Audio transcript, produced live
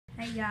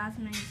Hey guys,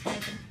 my name is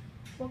Nathan.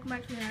 Welcome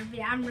back to another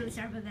video. I'm really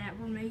sorry for that.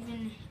 We're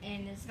moving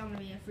and it's gonna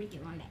be a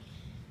freaking long day.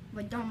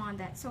 But don't mind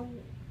that. So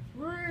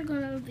we're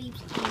gonna be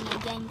playing a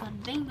game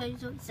called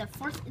Boozled. It's the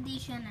first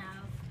edition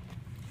of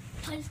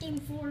played this game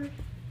before.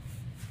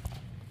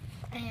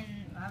 And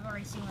I've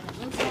already seen what it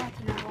looks like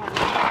and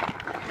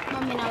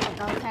I was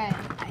like, okay.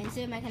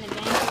 Instead of making a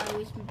game play,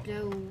 we should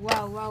do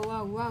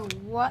whoa.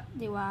 What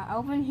do I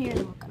open here?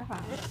 What can I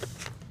find?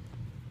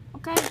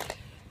 Okay.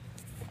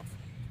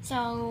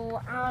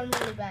 So, I'm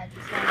really bad at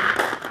this game.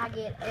 I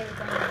get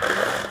everything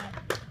wrong.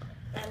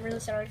 I'm really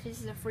sorry if this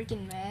is a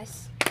freaking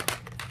mess.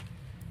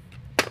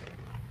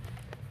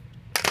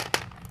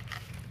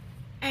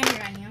 And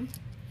here I am.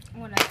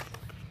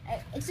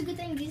 It's a good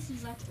thing this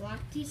is like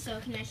locked, so I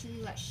can actually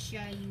like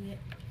show you it.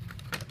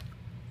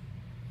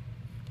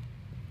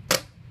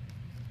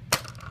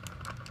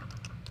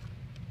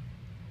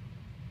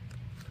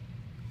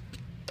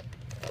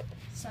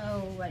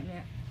 So, wait a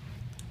minute.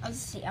 I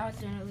was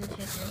doing a little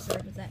test here, sorry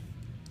about that.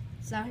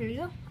 So here we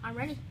go. I'm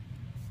ready.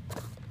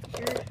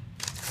 Sure.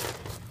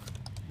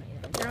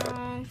 Wait,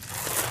 wrong.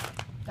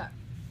 Go.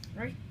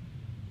 Ready?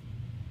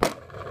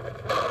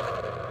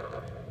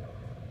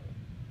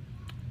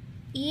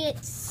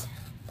 It's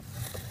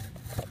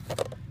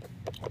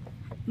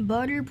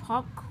butter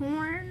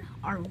popcorn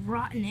or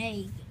rotten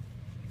egg.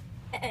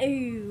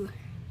 Oh,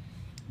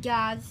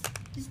 guys,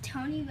 just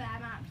telling you that I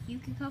might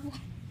puke a couple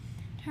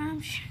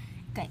times.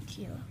 Thank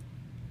you.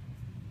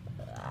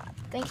 I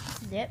think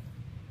this is it.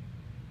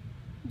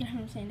 You know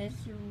what I'm saying? That's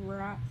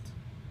right.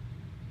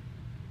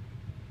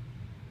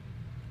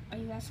 Oh,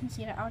 you guys can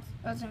see that.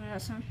 I'll zoom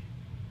out some.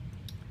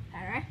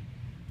 Alright.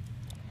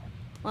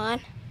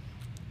 1,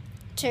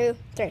 2,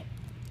 3.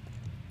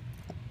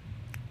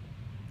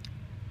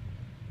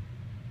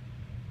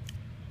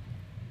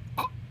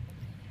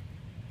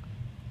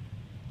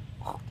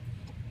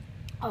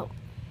 Oh.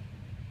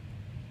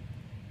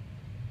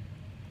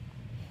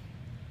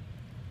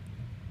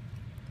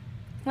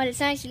 Well,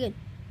 it's actually good.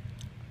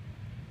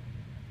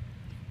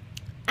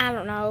 I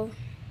don't know.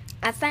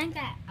 I think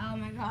that, oh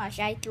my gosh,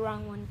 I ate the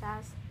wrong one,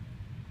 guys.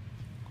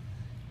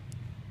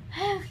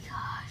 Oh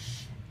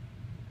gosh.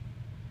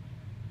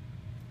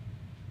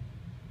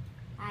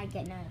 I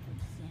get none of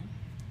this in.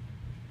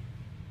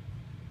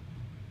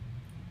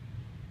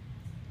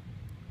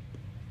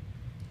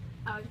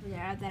 I'll put it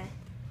out there.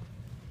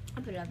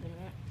 I'll put it up in a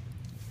minute.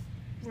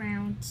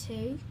 Round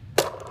 2.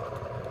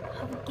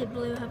 Hope it get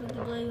blue, hope it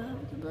get blue,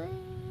 hope it get blue.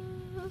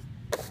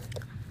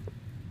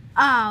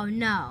 Oh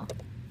no.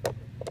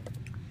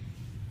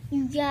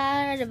 You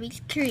gotta be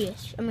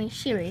curious. I mean,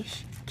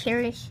 serious.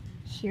 Curious.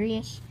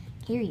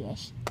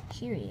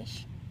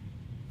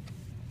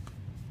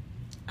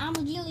 I'm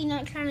really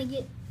not trying to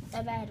get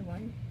a bad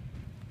one.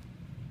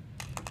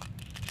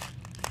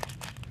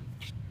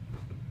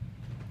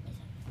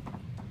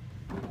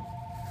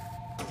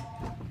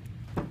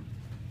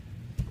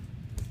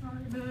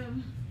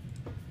 Boom.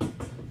 And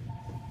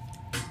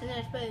then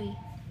it's baby.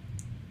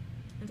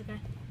 That's okay.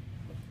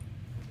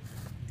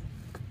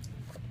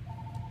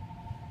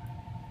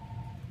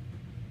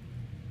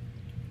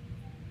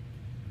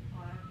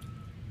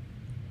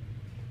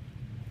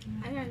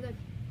 I got good.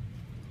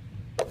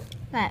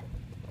 That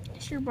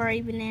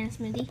strawberry banana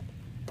smoothie.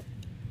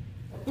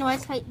 No,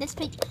 that's fake. That's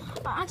fake.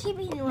 Oh, I keep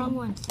eating the wrong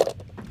ones.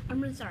 I'm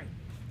really sorry.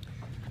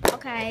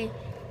 Okay,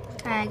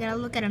 I gotta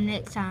look at them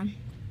next time.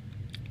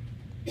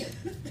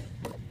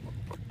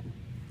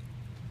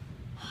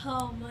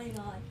 Oh my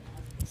god.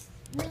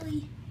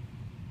 Really?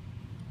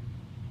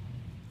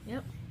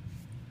 Yep.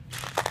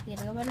 You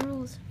gotta go by the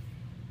rules.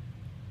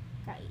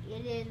 Okay,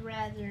 it is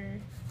rather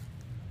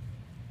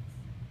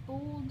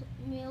old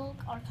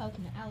milk or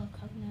coconut. I love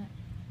coconut.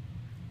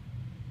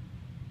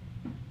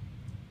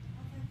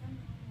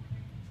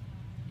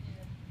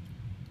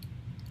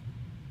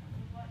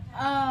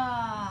 Okay.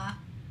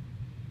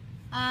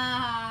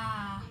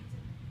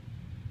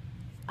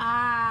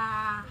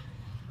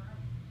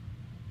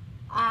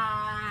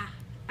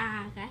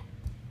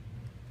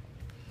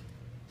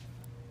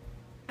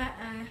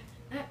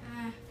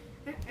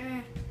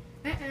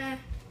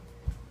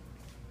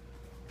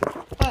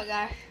 Oh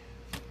gosh.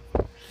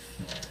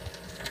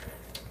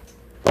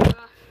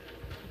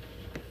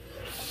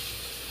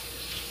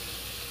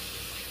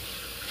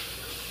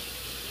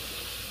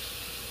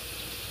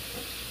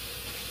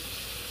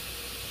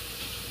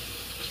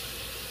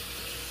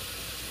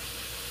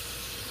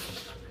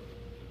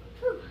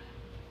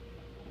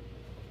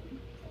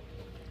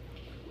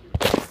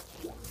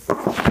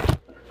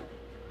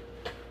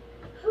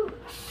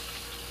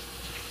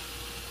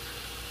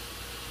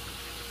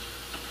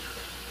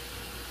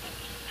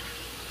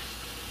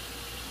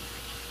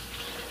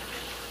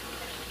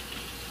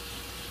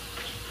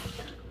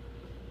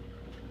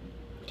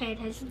 Okay,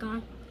 the taste is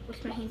gone.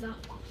 Wash my hands off.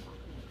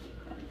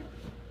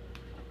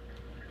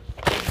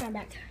 Come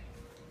back.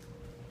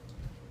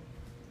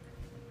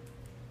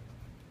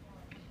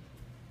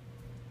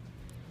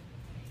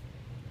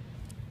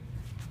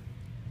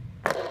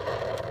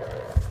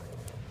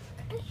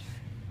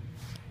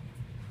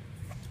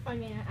 I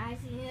mean, I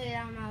see it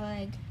on my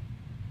leg.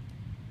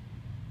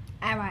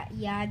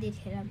 Yeah, I did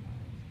hit him.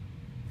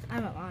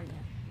 I'm not lying.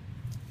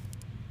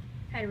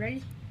 Hey,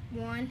 ready?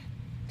 1,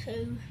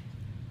 2,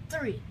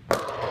 3.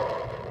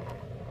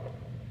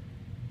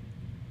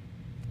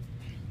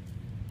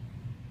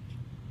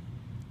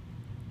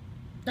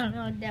 Don't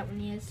know what that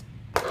one is.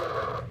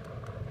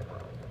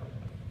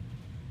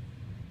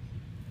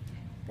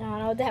 Don't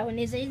know what that one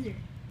is either.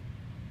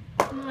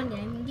 Come on,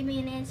 game, give me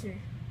an answer.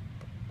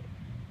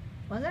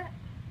 What's that?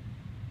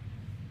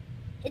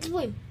 It's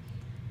blue.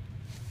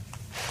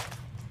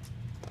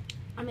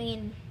 I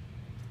mean,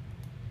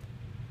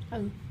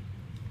 oh,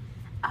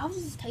 was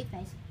his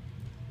toothpaste?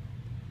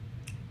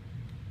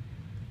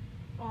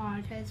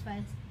 Oh,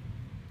 toothpaste.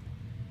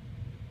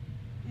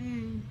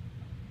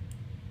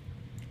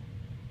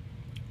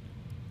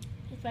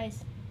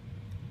 Toothpaste.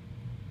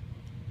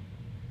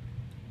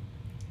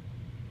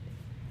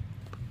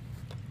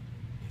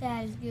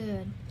 That is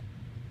good.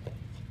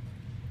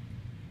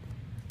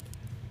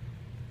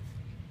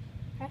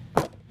 Okay.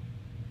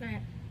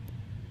 Alright.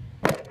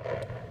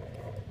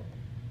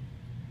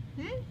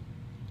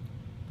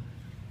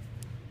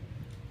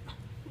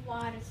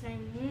 Why the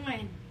same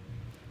one?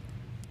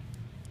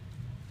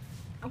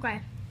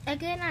 Okay. I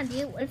get an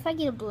idea. What if I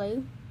get a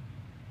blue?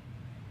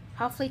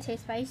 Hopefully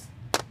toothpaste.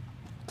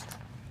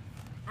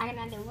 I got an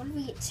idea. What if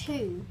we get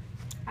 2?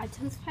 A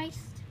toothpaste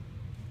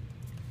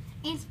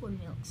and spoon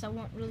milk, so it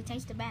won't really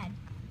taste it bad.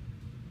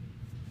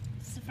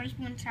 It's the first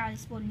one to try the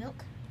spoon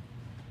milk.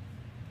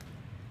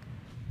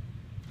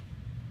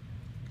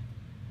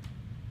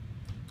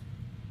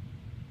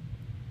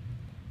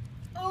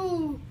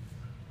 Oh!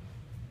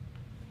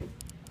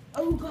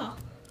 Oh god!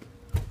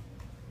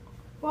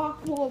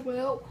 Fuck more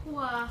milk!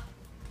 Why?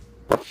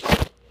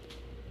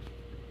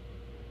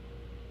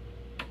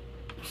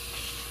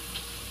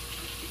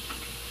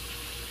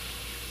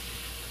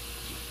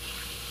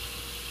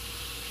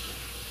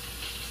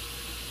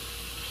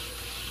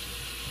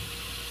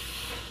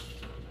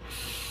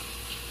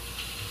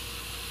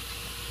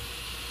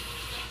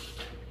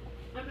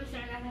 I'm really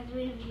sorry, guys. I have to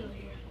read a video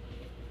here.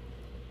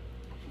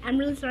 I'm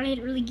really sorry. I had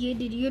a really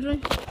good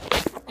one.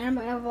 And I'm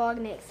gonna vlog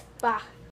next. Bye.